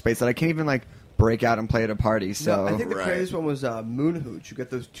too much space that I can't even like break out and play at a party. So No, I think the Right. craziest one was Moon Hooch. You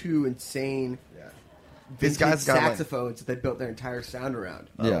got those two insane These vintage guys got, like- saxophones that they built their entire sound around.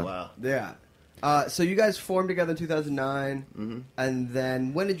 Oh, Yeah. wow. Yeah. So you guys formed together in 2009, and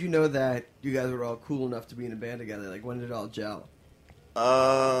then when did you know that you guys were all cool enough to be in a band together? Like, when did it all gel?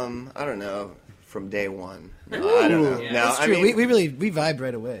 I don't know. From day one. No, I don't know. Yeah. No, That's I true. mean, we vibed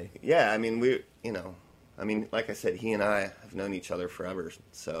right away. yeah, I mean, like I said, he and I have known each other forever,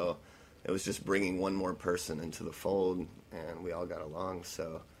 so it was just bringing one more person into the fold, and we all got along,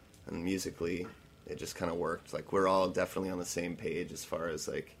 so, and musically, it just kind of worked. Like, we're all definitely on the same page as far as,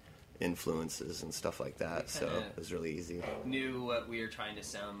 like, influences and stuff like that, so it was really easy. Knew what we were trying to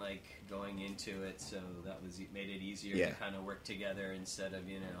sound like going into it, so that made it easier to kind of work together instead of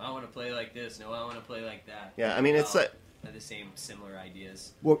I want to play like this, no, I want to play like that. Yeah, I mean, it's like had the same similar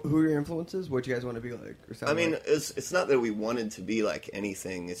ideas. Who are your influences? What do you guys want to be like? Or sound I mean, like? it's not that we wanted to be like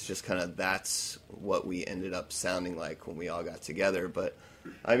anything. It's just kind of that's what we ended up sounding like when we all got together. But,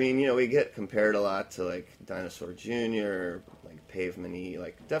 I mean, we get compared a lot to, like, Dinosaur Jr., like Pavement-y,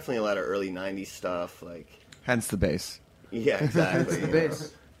 like, definitely a lot of early 90s stuff. Like, hence the bass. yeah, exactly. the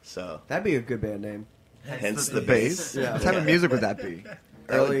bass. So, That'd be a good band name. hence the bass. Yeah. What type of music would that be?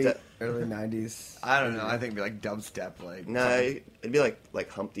 Early de- 90s. I don't know. I think it'd be like dubstep, like No, it'd be like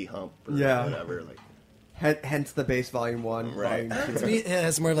Humpty Hump or whatever. Like, Hence the bass, Volume 1. Right. Volume 2. To me, it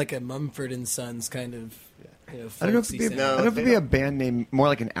has more of like a Mumford and Sons kind of. I don't know if it'd be. folksy I sound. don't know if it'd be a band name, more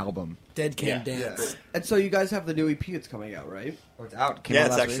like an album. Dead Can Yeah. Dance. And so you guys have the new EP that's coming out, right? Or it's out. yeah,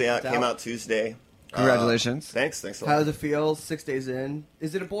 it's actually week. out. It's Came out. out Tuesday. Congratulations. Thanks a How lot. does it feel 6 days in?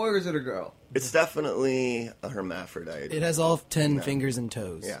 Is it a boy or is it a girl? It's definitely a hermaphrodite. It has all 10 fingers and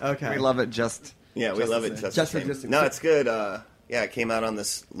toes. Yeah. Okay. We love it. Just Yeah, we Just love the it. same. Just the for same. just- No, it's good. Yeah, it came out on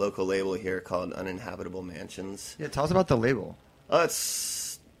this local label here called Uninhabitable Mansions. yeah. Tell us about the label. Oh,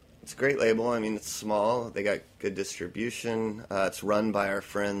 it's a great label. I mean, it's small. They got good distribution. It's run by our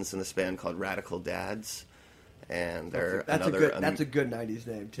friends in this band called Radical Dads, and they're That's another. a good 90s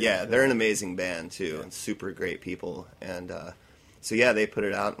name, too. Yeah, they're an amazing band too, and super great people. And so yeah, they put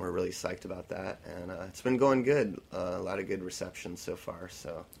it out, and we're really psyched about that. And it's been going good. A lot of good reception so far.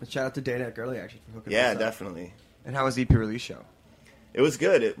 So And shout out to Dana Gurley, actually, for hooking yeah, us up. definitely. And how was the EP release show? It was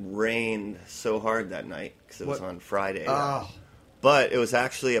good. It rained so hard that night because it was What? on Friday. Oh. But it was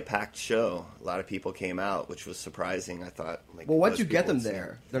actually a packed show. A lot of people came out, which was surprising. I thought, like, Well, once most you get people them would see.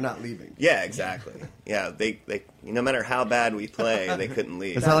 there, they're not leaving. Yeah, exactly. Yeah, they no matter how bad we play, they couldn't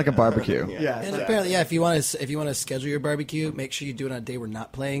leave. It's not like a barbecue. Yeah. And exactly. apparently, if you want to schedule your barbecue, make sure you do it on a day we're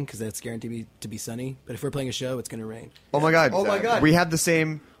not playing because that's guaranteed to be sunny. But if we're playing a show, it's going to rain. Oh my god. Oh my God. We had the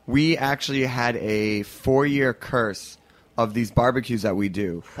same. We actually had a 4-year curse of these barbecues that we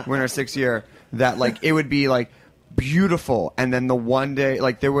do. We're in our 6th year. That like it would be like beautiful, and then the one day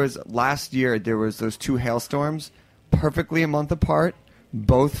like there was last year there was those 2 hailstorms, perfectly a month apart.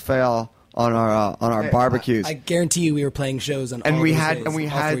 Both fell on our barbecues. I guarantee you, we were playing shows on and all we those had days, and we all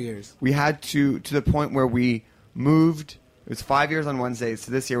had 4 years. we had to the point where we moved. It was 5 years on Wednesdays.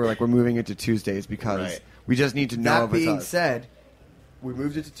 So this year we're moving it to Tuesdays because Right. we just need to know That if it's being us. said, we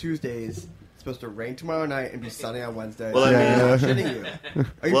moved it to Tuesdays. It's supposed to rain tomorrow night and be sunny on Wednesday. Well, I mean- I'm not shitting you.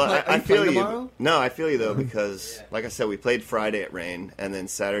 Are you, Well, play- are I you feel playing you. tomorrow? No, I feel you though because, like I said, we played Friday it rained, and then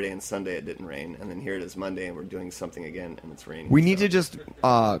Saturday and Sunday it didn't rain, and then here it is Monday, and we're doing something again, and it's raining. We need so- to just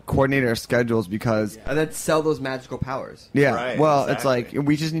coordinate our schedules because And then sell those magical powers. yeah, Right, well, exactly. it's like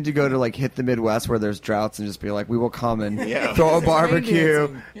we just need to go to hit the Midwest where there's droughts and just be like, we will come and Yeah. throw a barbecue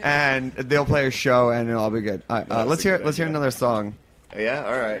dancing. and they'll play a show and it'll all be good. All right, That's let's a hear good let's hear idea. another song. Yeah,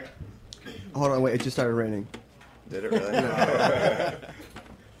 all right. Hold on, wait. It just started raining. Did it really? What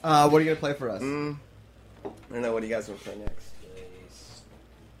are you gonna play for us? I don't know. What do you guys want to play next?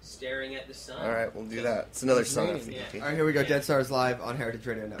 Staring at the sun. All right, we'll do that. It's another song. off the Yeah. EP. All right, here we go. Dead Stars live on Heritage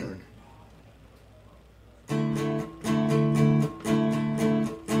Radio Network.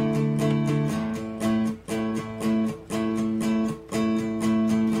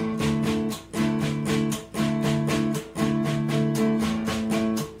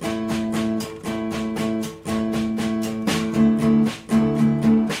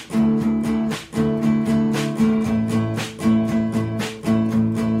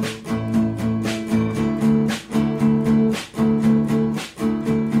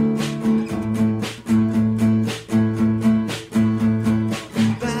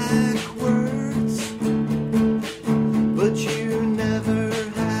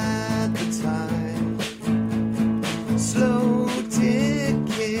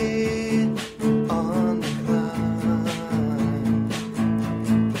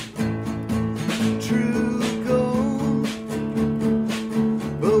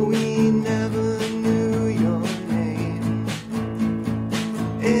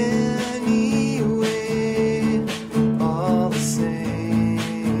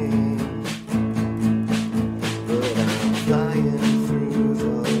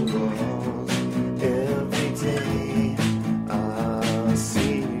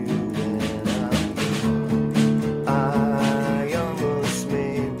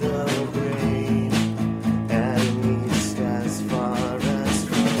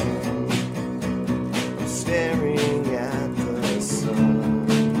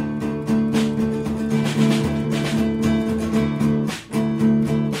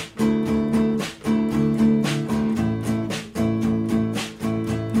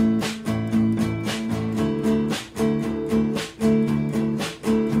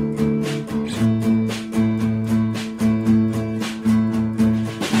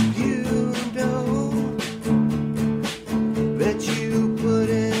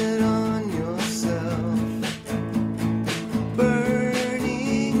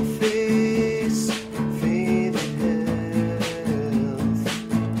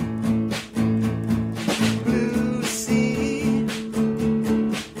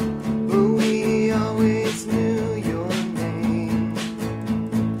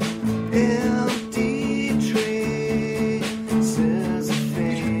 empty traces of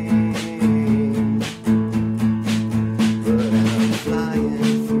fame. But I'm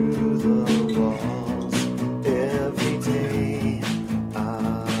flying through the walls every day.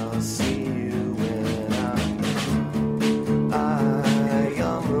 I'll see you when I'm I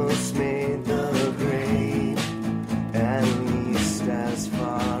almost made the grade, at least as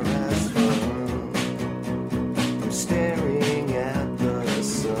far as fun. I'm staring at the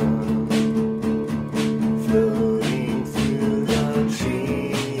sun, floating through the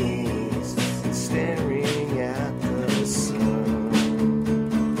trees, staring at the sun.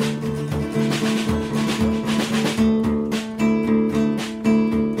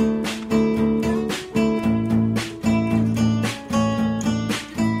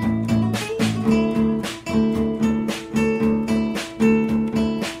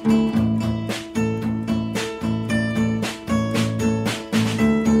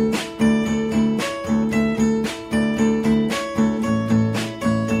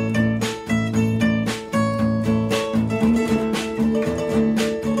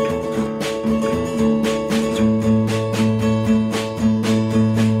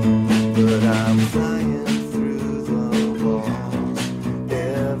 But I'm flying through the walls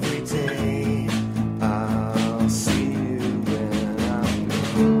every day. I'll see you when I'm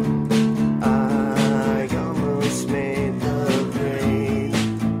gone. I almost made the grade,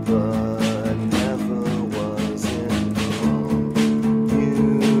 but never was involved. You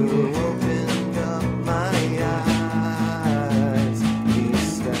opened up my eyes,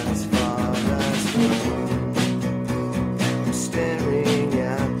 least as far as one. I'm staring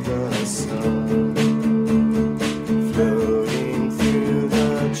at the sun, floating through the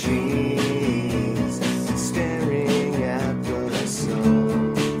trees, staring at the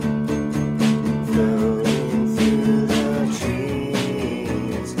sun, floating through the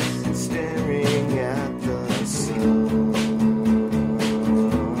trees, staring at the sun.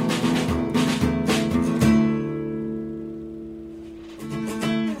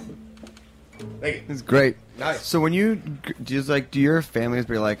 Thank you. It's great. Nice. So when you do your families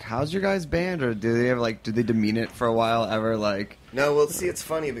be like, "How's your guys' band?" Or do they ever do they demean it for a while? Ever like? No, well, see, it's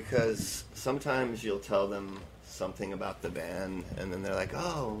funny because sometimes you'll tell them something about the band, and then they're like,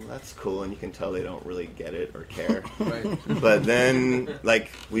 "Oh, that's cool," and you can tell they don't really get it or care. Right. But then,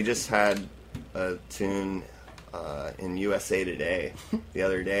 we just had a tune in USA Today the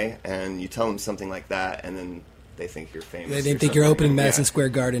other day, and you tell them something like that, and then they think you're famous. They didn't or think you're something. opening Madison Yeah. Square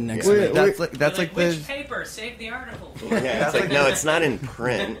Garden next Yeah. week. That's like the Which paper? Save the article. Yeah, it's like, no, it's not in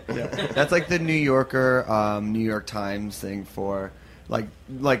print. that's like the New Yorker, New York Times thing for like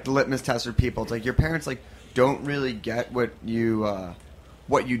the litmus test for people. It's like your parents don't really get what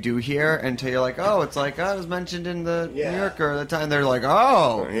you do here until you're like, oh, it's like I was mentioned in the Yeah. New Yorker at the time. They're like,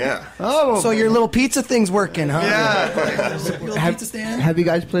 oh, Yeah. oh, So your little pizza thing's working, huh? yeah. Little Have- pizza stand? Have you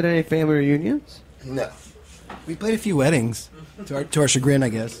guys played any family reunions? No. We played a few weddings, to our chagrin, I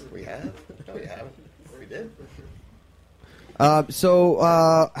guess. We have? No, we haven't. We did. What's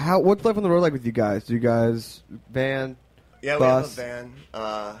life on the road like with you guys? Do you guys van? Yeah, Bus. we have a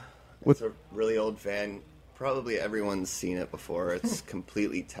van. With- It's a really old van. Probably everyone's seen it before. It's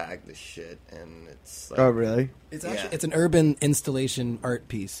completely tagged to shit, and it's like... Oh, really? It's Yeah. actually it's an urban installation art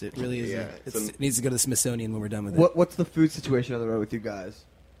piece. It really is. Yeah, It needs to go to the Smithsonian when we're done with it. What's the food situation on the road with you guys?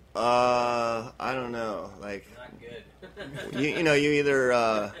 I don't know. Like, Not good. you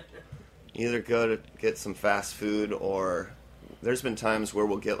either go to get some fast food, or there's been times where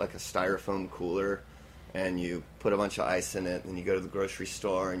we'll get like a styrofoam cooler, and you put a bunch of ice in it, and you go to the grocery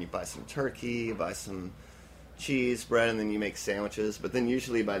store and you buy some turkey, you buy some cheese, bread, and then you make sandwiches. But then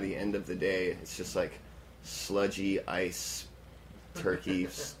usually by the end of the day, it's just like sludgy ice turkey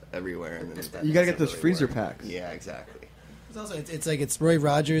everywhere. And then that You gotta get doesn't those really freezer work. packs. Yeah, exactly. It's also it's Roy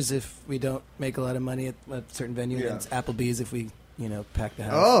Rogers if we don't make a lot of money at a certain venue, Yeah. and it's Applebee's if we pack the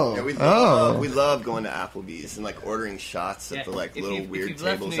house. Oh, Yeah, we love going to Applebee's and like ordering shots at the like if little you've, weird if you've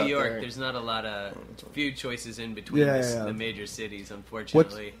left tables New out York, there. there's not a lot of food choices in between Yeah. the major cities,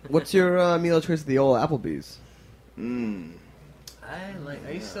 unfortunately. What's your meal of choice at the old Applebee's?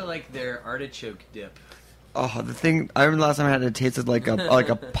 I used to like their artichoke dip. Oh, the thing I remember last time I had it tasted like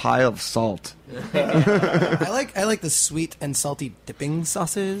a pile of salt. I like the sweet and salty dipping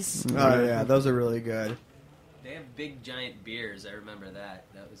sauces. Oh yeah, those are really good. They have big giant beers. I remember that.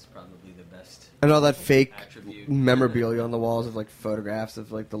 That was probably the best. And all that fake attribute. memorabilia on the walls of like photographs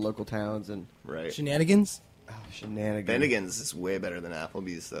of like the local towns and Right. Shenanigans. Shenanigans. Bennigan's is way better than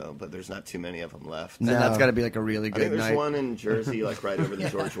Applebee's, though, but there's not too many of them left. And that's got to be like a really I good think there's night. one in Jersey, like right over the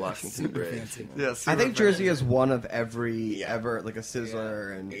George Washington Bridge. fancy. Yeah, I think Jersey is one of every ever, like a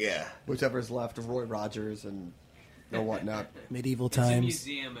Sizzler and Yeah. whichever's left of Roy Rogers and whatnot. Medieval It's a times.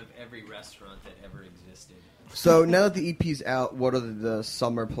 museum of every restaurant that ever existed. So now that the EP's out, what are the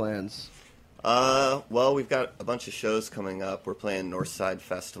summer plans? Well, we've got a bunch of shows coming up. We're playing Northside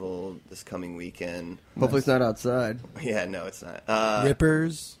Festival this coming weekend. Hopefully it's not outside. Yeah, no, it's not.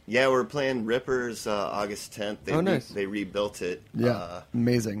 Rippers. Yeah, we're playing Rippers August 10th. Nice. They rebuilt it. Yeah,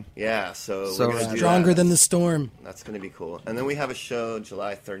 amazing. Yeah, so So we're gonna do Stronger that. than the storm. That's going to be cool. And then we have a show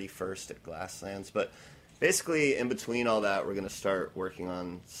July 31st at Glasslands. But basically, in between all that, we're going to start working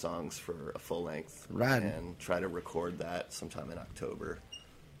on songs for a full length. Rad. And try to record that sometime in October.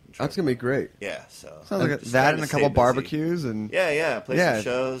 That's gonna be great. Yeah, so. Sounds like just that trying and to a couple stay busy. barbecues and Yeah, play Yeah. some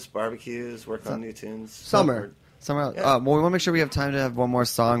shows, barbecues, work on new tunes. Summer. somewhere else. Yeah. Well, we want to make sure we have time to have one more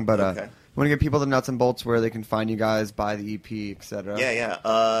song, but Okay. we want to give people the nuts and bolts where they can find you guys, buy the EP, etc. Yeah.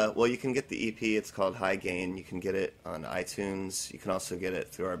 Well, you can get the EP. It's called High Gain. You can get it on iTunes. You can also get it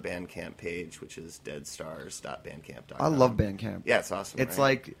through our Bandcamp page, which is deadstars.bandcamp.com. I love Bandcamp. Yeah, it's awesome. It's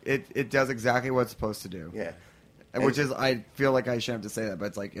right? like it does exactly what it's supposed to do. Yeah. Which is, I feel like I shouldn't have to say that, but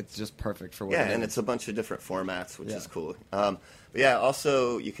it's like it's just perfect for what Yeah, it is. and it's a bunch of different formats, which Yeah. is cool. But yeah,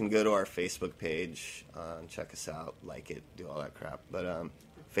 also you can go to our Facebook page and check us out, like it, do all that crap. But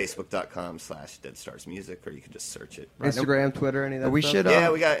facebook.com/deadstarsmusic, or you can just search it. Instagram, Twitter, any of that We stuff? should,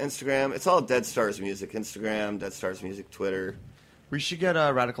 Yeah, we got Instagram. It's all Dead Stars Music. Instagram, Dead Stars Music, Twitter. We should get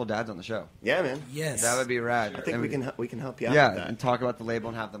Radical Dads on the show. Yeah, man. Yes. That would be rad. I think we can help you out Yeah, with that. and talk about the label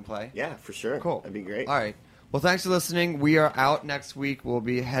and have them play. Yeah, for sure. Cool. That'd be great. All right. Well, thanks for listening. We are out next week. We'll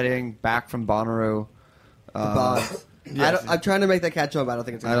be heading back from Bonnaroo. Bonds. Yes. I'm trying to make that catch on, but I don't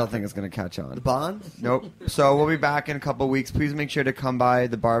think it's. I don't think it's going to catch on. The Bonds. Nope. So we'll be back in a couple weeks. Please make sure to come by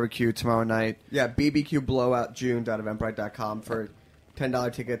the barbecue tomorrow night. Yeah, BBQ Blowout June.eventbrite.com for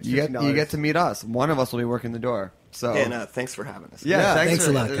 $10 tickets. You $15. get to meet us. One of us will be working the door. So Yeah, no, thanks for having us. yeah, thanks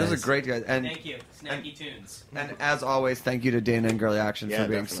a lot, It was guys. a great guys. And Thank you. Snacky Tunes. and as always, thank you to Dana and Girly Action Yeah, for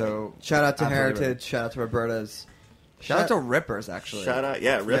being definitely. so. Shout out to absolutely Heritage. Shout out to Roberta's. Shout out to Rippers, actually. Shout out,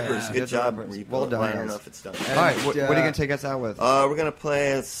 Rippers. Yeah. Good job. Rippers. Rebuild. Well done, I don't guys. know if it's done. All right, what are you uh, going to take us out with? We're gonna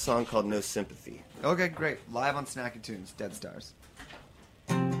play a song called No Sympathy. Okay, great. Live on Snacky Tunes, Dead Stars.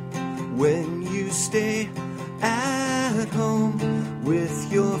 When you stay at home with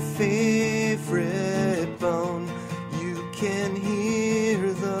your favorite bone, you can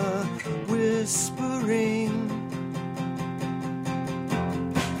hear the whispering.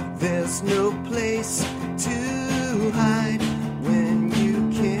 There's no place to hide when you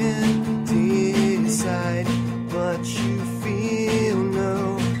can't decide, but you feel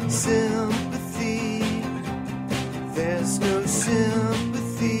no sympathy. There's no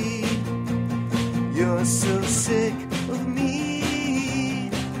sympathy. You're so sick of me,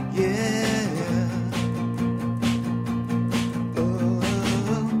 yeah. Oh,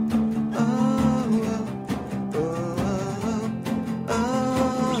 oh, oh,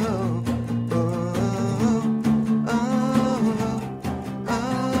 oh,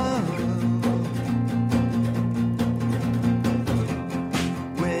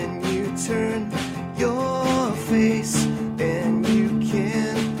 when you turn your face and you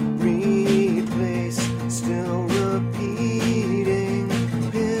can't replace, still repeating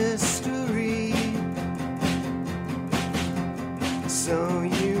history. So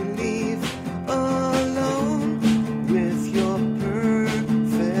you leave alone with your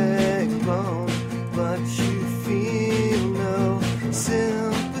perfect bone, but you feel no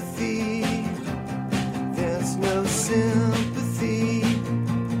sympathy. There's no sympathy.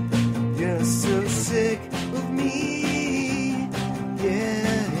 You're so sick of me,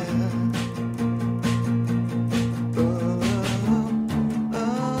 yeah. Oh, oh, oh,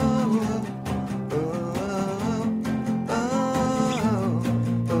 oh, oh,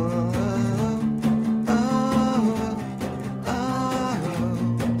 oh.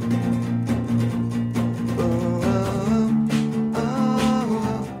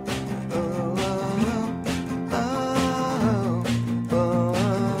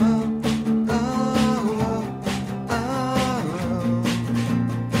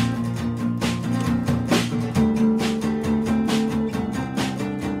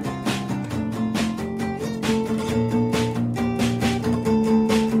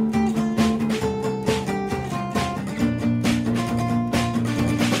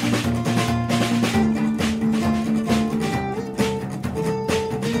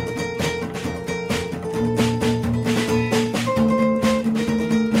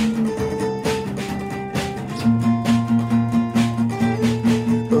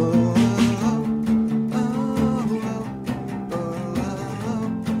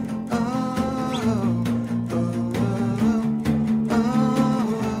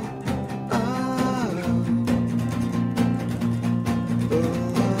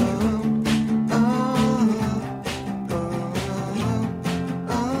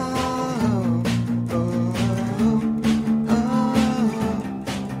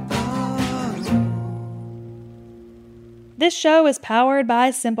 This show is powered by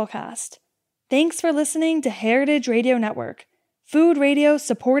Simplecast. Thanks for listening to Heritage Radio Network, food radio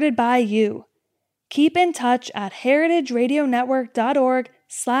supported by you. Keep in touch at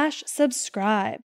heritageradionetwork.org/subscribe.